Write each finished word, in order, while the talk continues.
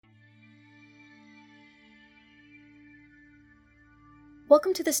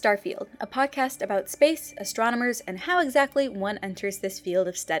Welcome to the Starfield, a podcast about space, astronomers, and how exactly one enters this field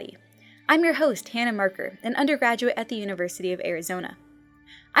of study. I'm your host, Hannah Marker, an undergraduate at the University of Arizona.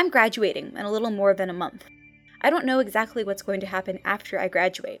 I'm graduating in a little more than a month. I don't know exactly what's going to happen after I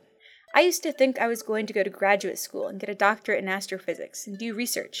graduate. I used to think I was going to go to graduate school and get a doctorate in astrophysics and do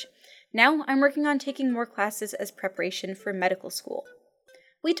research. Now I'm working on taking more classes as preparation for medical school.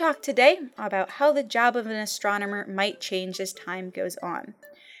 We talk today about how the job of an astronomer might change as time goes on.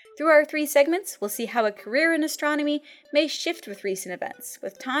 Through our 3 segments, we'll see how a career in astronomy may shift with recent events,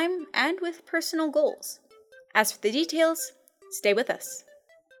 with time, and with personal goals. As for the details, stay with us.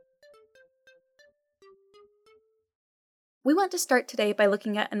 We want to start today by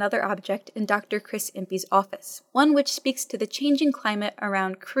looking at another object in Dr. Chris Impey's office, one which speaks to the changing climate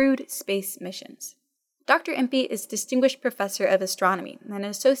around crewed space missions. Dr. Impey is Distinguished Professor of Astronomy and an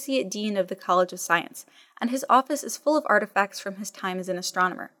Associate Dean of the College of Science, and his office is full of artifacts from his time as an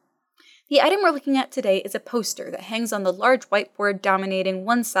astronomer. The item we're looking at today is a poster that hangs on the large whiteboard dominating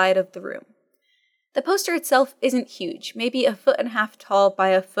one side of the room. The poster itself isn't huge, maybe 1.5 feet tall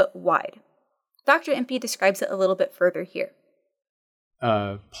by 1 foot wide. Dr. Impey describes it a little bit further here.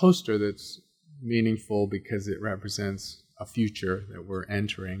 A poster that's meaningful because it represents a future that we're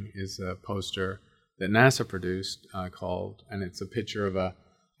entering is a poster that NASA produced and it's a picture of a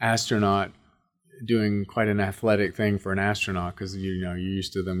astronaut doing quite an athletic thing for an astronaut because you're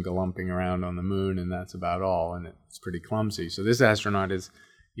used to them galumping around on the moon and that's about all, and it's pretty clumsy. So this astronaut is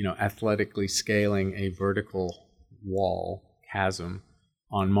athletically scaling a vertical wall chasm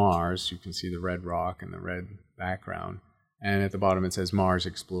on Mars. You can see the red rock and the red background, and at the bottom it says Mars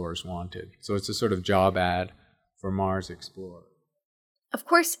Explorers Wanted. So it's a sort of job ad for Mars Explorers. Of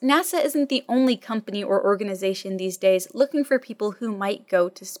course, NASA isn't the only company or organization these days looking for people who might go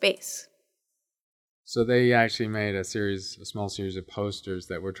to space. So they actually made a small series of posters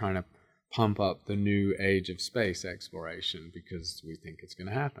that were trying to pump up the new age of space exploration because we think it's going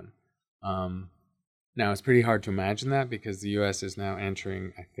to happen. Now, it's pretty hard to imagine that because the U.S. is now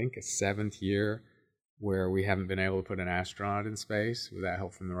entering, I think, a 7th year where we haven't been able to put an astronaut in space without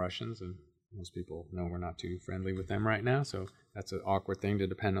help from the Russians, and most people know we're not too friendly with them right now, so that's an awkward thing to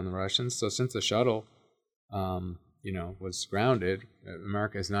depend on the Russians. So since the shuttle, was grounded,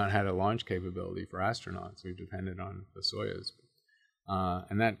 America has not had a launch capability for astronauts. We've depended on the Soyuz.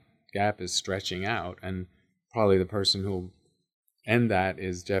 And that gap is stretching out, and probably the person who'll end that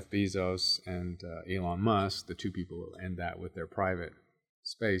is Jeff Bezos and Elon Musk, the 2 people who end that with their private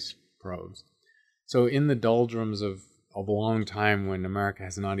space probes. So in the doldrums of a long time when America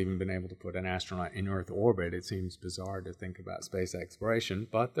has not even been able to put an astronaut in Earth orbit, it seems bizarre to think about space exploration,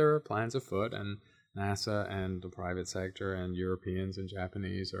 but there are plans afoot, and NASA and the private sector and Europeans and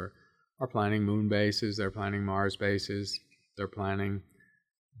Japanese are planning moon bases, they're planning Mars bases, they're planning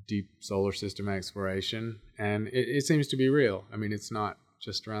deep solar system exploration, and it seems to be real. I mean, it's not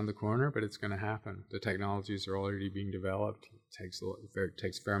just around the corner, but it's going to happen. The technologies are already being developed. It takes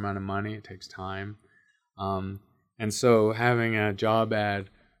a fair amount of money, it takes time. And so having a job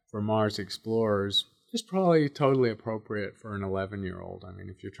ad for Mars Explorers is probably totally appropriate for an 11-year-old. I mean,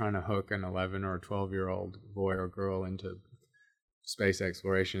 if you're trying to hook an 11 or 12-year-old boy or girl into space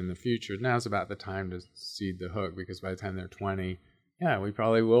exploration in the future, now's about the time to seed the hook, because by the time they're 20, we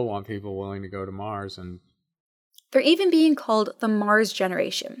probably will want people willing to go to Mars. And they're even being called the Mars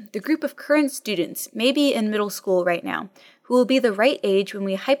generation, the group of current students, maybe in middle school right now, who will be the right age when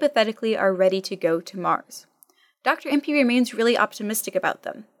we hypothetically are ready to go to Mars. Dr. Impey remains really optimistic about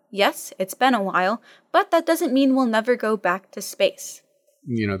them. Yes, it's been a while, but that doesn't mean we'll never go back to space.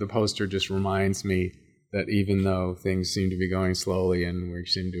 The poster just reminds me that even though things seem to be going slowly and we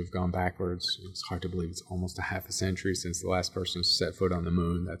seem to have gone backwards, it's hard to believe it's almost a half a century since the last person set foot on the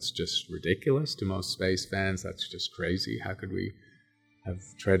moon. That's just ridiculous to most space fans. That's just crazy. How could we have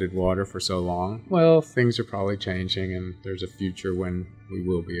treaded water for so long? Well, things are probably changing, and there's a future when we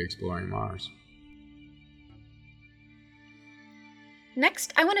will be exploring Mars.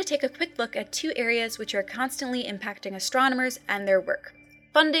 Next, I want to take a quick look at 2 areas which are constantly impacting astronomers and their work: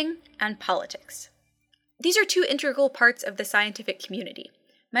 funding and politics. These are 2 integral parts of the scientific community.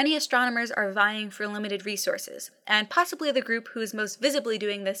 Many astronomers are vying for limited resources, and possibly the group who is most visibly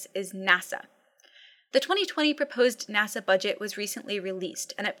doing this is NASA. The 2020 proposed NASA budget was recently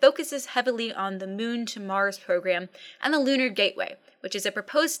released, and it focuses heavily on the Moon to Mars program and the Lunar Gateway, which is a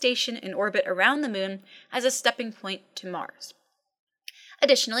proposed station in orbit around the Moon as a stepping point to Mars.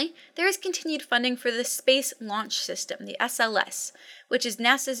 Additionally, there is continued funding for the Space Launch System, the SLS, which is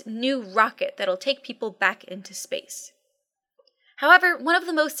NASA's new rocket that'll take people back into space. However, one of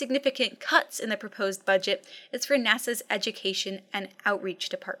the most significant cuts in the proposed budget is for NASA's Education and Outreach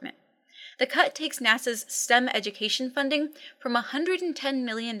Department. The cut takes NASA's STEM education funding from $110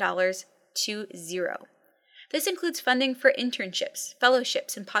 million to zero. This includes funding for internships,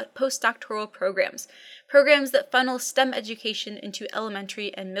 fellowships, and postdoctoral programs that funnel STEM education into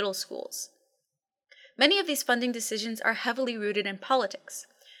elementary and middle schools. Many of these funding decisions are heavily rooted in politics.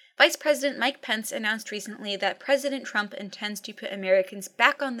 Vice President Mike Pence announced recently that President Trump intends to put Americans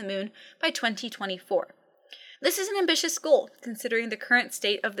back on the moon by 2024. This is an ambitious goal, considering the current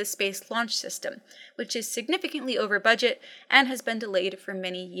state of the space launch system, which is significantly over budget and has been delayed for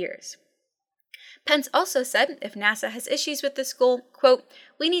many years. Pence also said if NASA has issues with this goal, quote,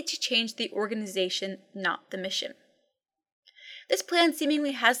 "We need to change the organization, not the mission." This plan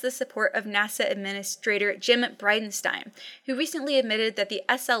seemingly has the support of NASA Administrator Jim Bridenstine, who recently admitted that the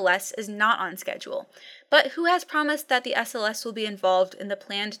SLS is not on schedule, but who has promised that the SLS will be involved in the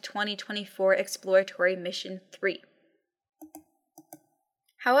planned 2024 Exploratory Mission 3.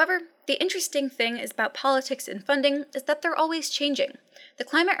 However, the interesting thing about politics and funding is that they're always changing. The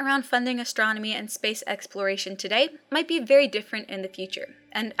climate around funding astronomy and space exploration today might be very different in the future,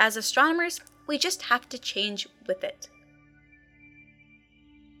 and as astronomers, we just have to change with it.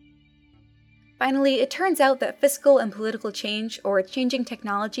 Finally, it turns out that fiscal and political change, or changing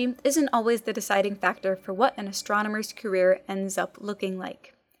technology, isn't always the deciding factor for what an astronomer's career ends up looking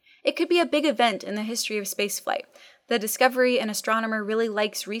like. It could be a big event in the history of spaceflight, the discovery an astronomer really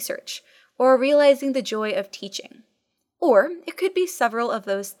likes research, or realizing the joy of teaching. Or it could be several of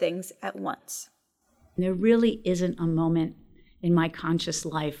those things at once. There really isn't a moment in my conscious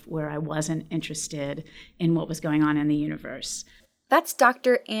life where I wasn't interested in what was going on in the universe. That's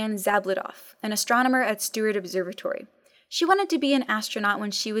Dr. Anne Zabludoff, an astronomer at Stewart Observatory. She wanted to be an astronaut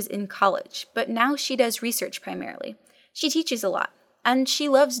when she was in college, but now she does research primarily. She teaches a lot, and she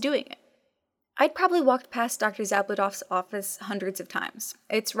loves doing it. I'd probably walked past Dr. Zabludoff's office hundreds of times.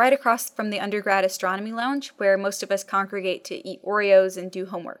 It's right across from the undergrad astronomy lounge, where most of us congregate to eat Oreos and do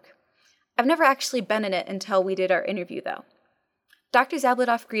homework. I've never actually been in it until we did our interview, though. Dr.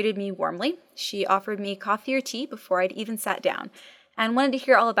 Zabludoff greeted me warmly. She offered me coffee or tea before I'd even sat down, and wanted to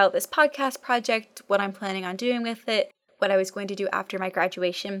hear all about this podcast project, what I'm planning on doing with it, what I was going to do after my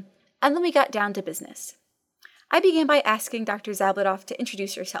graduation, and then we got down to business. I began by asking Dr. Zabludoff to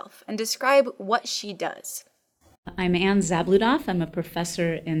introduce herself and describe what she does. I'm Anne Zabludoff. I'm a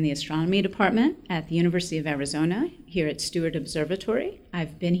professor in the astronomy department at the University of Arizona here at Stewart Observatory.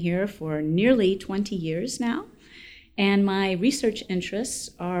 I've been here for nearly 20 years now, and my research interests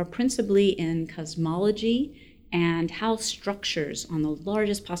are principally in cosmology and how structures on the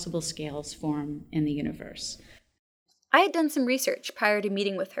largest possible scales form in the universe. I had done some research prior to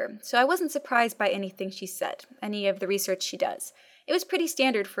meeting with her, so I wasn't surprised by anything she said, any of the research she does. It was pretty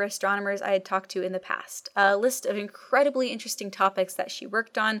standard for astronomers I had talked to in the past, a list of incredibly interesting topics that she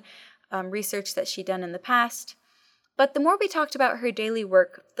worked on, research that she'd done in the past. But the more we talked about her daily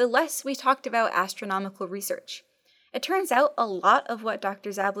work, the less we talked about astronomical research. It turns out a lot of what Dr.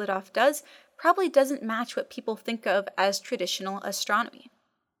 Zabludoff does probably doesn't match what people think of as traditional astronomy.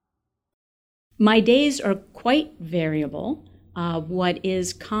 My days are quite variable. What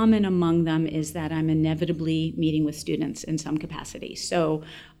is common among them is that I'm inevitably meeting with students in some capacity. So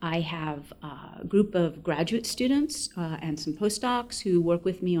I have a group of graduate students and some postdocs who work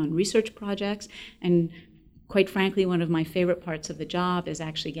with me on research projects, and quite frankly, one of my favorite parts of the job is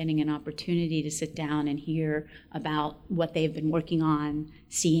actually getting an opportunity to sit down and hear about what they've been working on,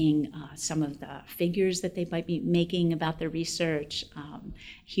 seeing some of the figures that they might be making about their research,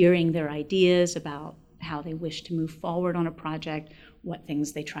 hearing their ideas about how they wish to move forward on a project, what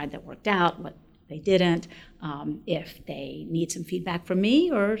things they tried that worked out, what they didn't, if they need some feedback from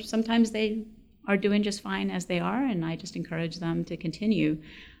me, or sometimes they are doing just fine as they are, and I just encourage them to continue.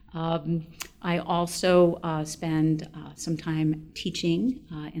 I also spend some time teaching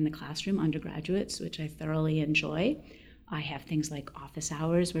in the classroom, undergraduates, which I thoroughly enjoy. I have things like office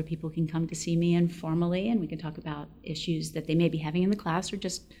hours where people can come to see me informally, and we can talk about issues that they may be having in the class or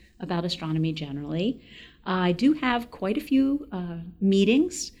just about astronomy generally. I do have quite a few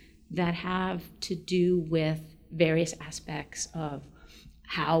meetings that have to do with various aspects of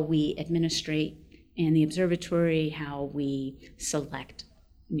how we administrate in the observatory, how we select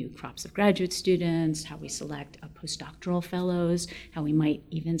new crops of graduate students, how we select postdoctoral fellows, how we might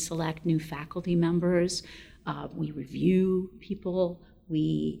even select new faculty members. We review people.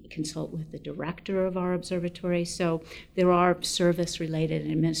 We consult with the director of our observatory. So there are service-related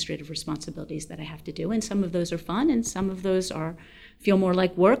and administrative responsibilities that I have to do, and some of those are fun, and some of those are feel more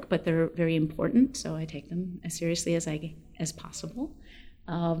like work, but they're very important, so I take them as seriously as possible.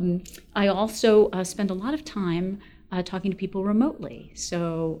 I also spend a lot of time talking to people remotely.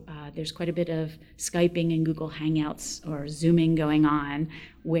 So there's quite a bit of Skyping and Google Hangouts or Zooming going on,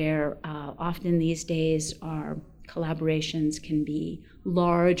 where often these days our collaborations can be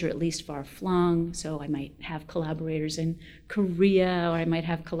large or at least far-flung. So I might have collaborators in Korea, or I might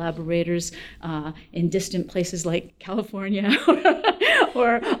have collaborators in distant places like California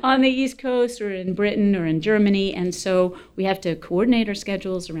or on the East Coast or in Britain or in Germany. And so we have to coordinate our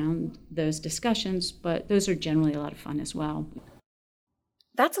schedules around those discussions, but those are generally a lot of fun as well.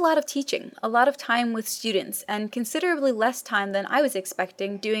 That's a lot of teaching, a lot of time with students, and considerably less time than I was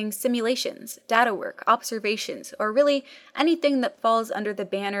expecting doing simulations, data work, observations, or really anything that falls under the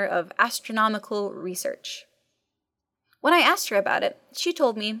banner of astronomical research. When I asked her about it, she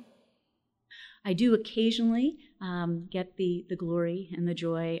told me, I do occasionally get the glory and the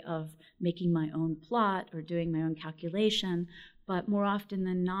joy of making my own plot or doing my own calculation, but more often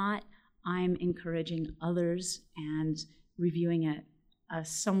than not, I'm encouraging others and reviewing at a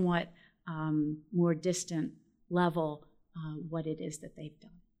somewhat more distant level what it is that they've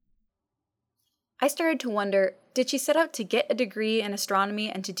done. I started to wonder, did she set out to get a degree in astronomy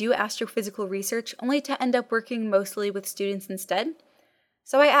and to do astrophysical research only to end up working mostly with students instead?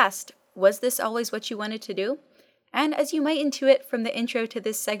 So I asked, was this always what you wanted to do? And as you might intuit from the intro to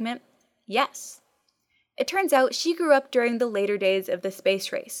this segment, yes. It turns out she grew up during the later days of the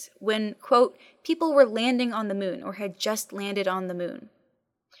space race, when, quote, people were landing on the moon or had just landed on the moon.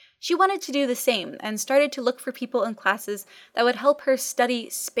 She wanted to do the same and started to look for people in classes that would help her study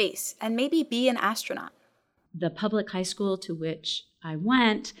space and maybe be an astronaut. The public high school to which I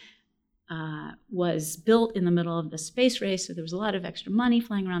went was built in the middle of the space race, so there was a lot of extra money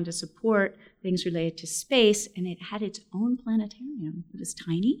flying around to support things related to space, and it had its own planetarium. It was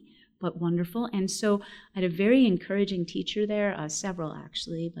tiny, but wonderful. And so I had a very encouraging teacher there, several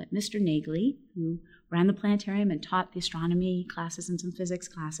actually, but Mr. Nagley, who ran the planetarium and taught the astronomy classes and some physics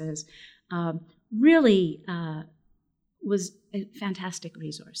classes, really was a fantastic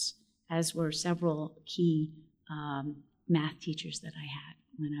resource, as were several key math teachers that I had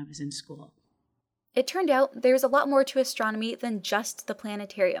when I was in school. It turned out there's a lot more to astronomy than just the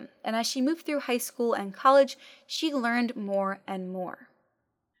planetarium, and as she moved through high school and college, she learned more and more.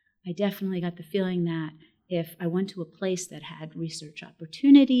 I definitely got the feeling that if I went to a place that had research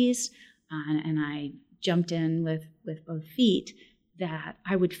opportunities and I jumped in with both feet, that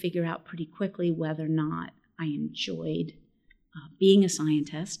I would figure out pretty quickly whether or not I enjoyed being a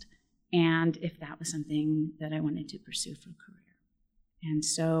scientist and if that was something that I wanted to pursue for a career. And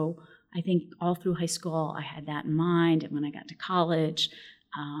so I think all through high school I had that in mind, and when I got to college,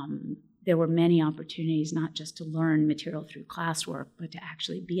 there were many opportunities not just to learn material through classwork, but to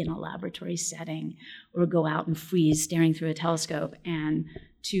actually be in a laboratory setting or go out and freeze staring through a telescope and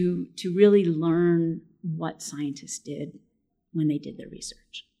to really learn what scientists did when they did their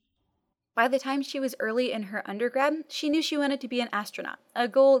research. By the time she was early in her undergrad, she knew she wanted to be an astronaut, a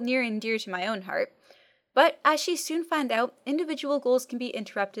goal near and dear to my own heart. But as she soon found out, individual goals can be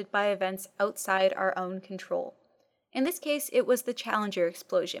interrupted by events outside our own control. In this case, it was the Challenger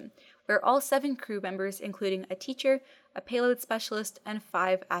explosion, where all 7 crew members, including a teacher, a payload specialist, and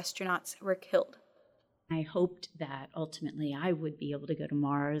 5 astronauts, were killed. I hoped that ultimately I would be able to go to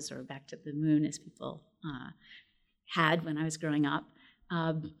Mars or back to the moon, as people had when I was growing up.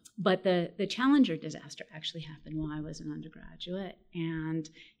 But the Challenger disaster actually happened while I was an undergraduate, and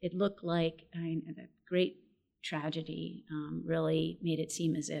it looked like a great tragedy really made it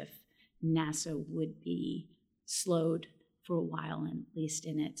seem as if NASA would be slowed for a while, at least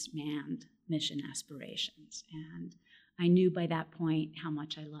in its manned mission aspirations. And I knew by that point how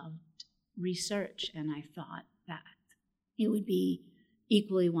much I loved research, and I thought that it would be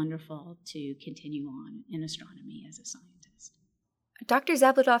equally wonderful to continue on in astronomy as a scientist. Dr.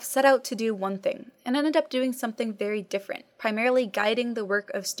 Zabludoff set out to do one thing, and ended up doing something very different, primarily guiding the work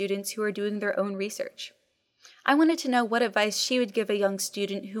of students who are doing their own research. I wanted to know what advice she would give a young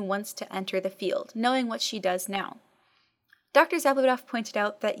student who wants to enter the field, knowing what she does now. Dr. Zabludoff pointed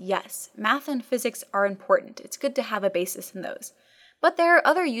out that yes, math and physics are important. It's good to have a basis in those. But there are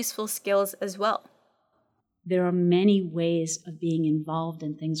other useful skills as well. There are many ways of being involved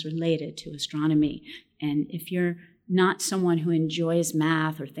in things related to astronomy. And if you're not someone who enjoys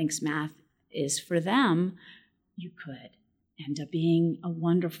math or thinks math is for them, you could end up being a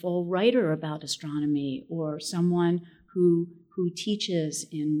wonderful writer about astronomy, or someone who teaches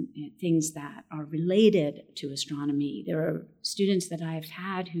in things that are related to astronomy. There are students that I've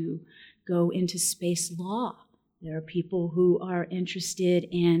had who go into space law There are people who are interested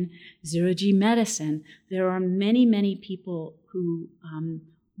in zero-G medicine. There are many, many people who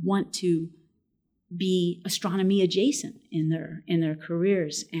want to be astronomy adjacent in their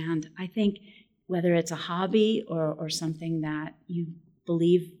careers. And I think whether it's a hobby or something that you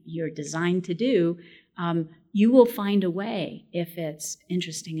believe you're designed to do, you will find a way, if it's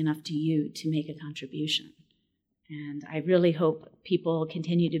interesting enough to you, to make a contribution. And I really hope people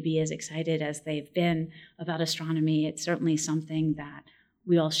continue to be as excited as they've been about astronomy. It's certainly something that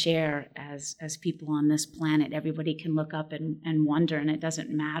we all share as people on this planet. Everybody can look up and wonder, and it doesn't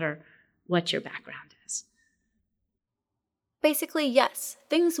matter what your background is. Basically, yes,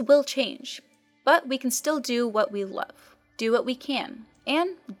 things will change, but we can still do what we love, do what we can,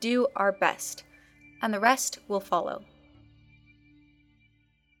 and do our best. And the rest will follow.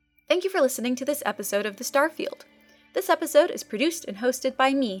 Thank you for listening to this episode of The Starfield. This episode is produced and hosted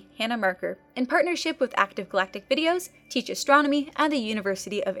by me, Hannah Marker, in partnership with Active Galactic Videos, Teach Astronomy, and the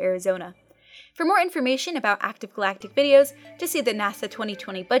University of Arizona. For more information about Active Galactic Videos, to see the NASA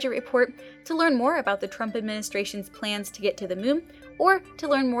 2020 budget report, to learn more about the Trump administration's plans to get to the moon, or to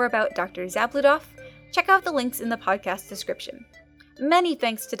learn more about Dr. Zabludoff, check out the links in the podcast description. Many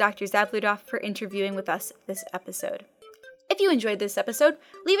thanks to Dr. Zabludoff for interviewing with us this episode. If you enjoyed this episode,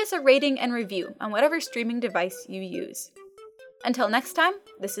 leave us a rating and review on whatever streaming device you use. Until next time,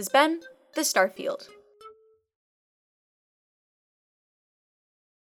 this has been The Starfield.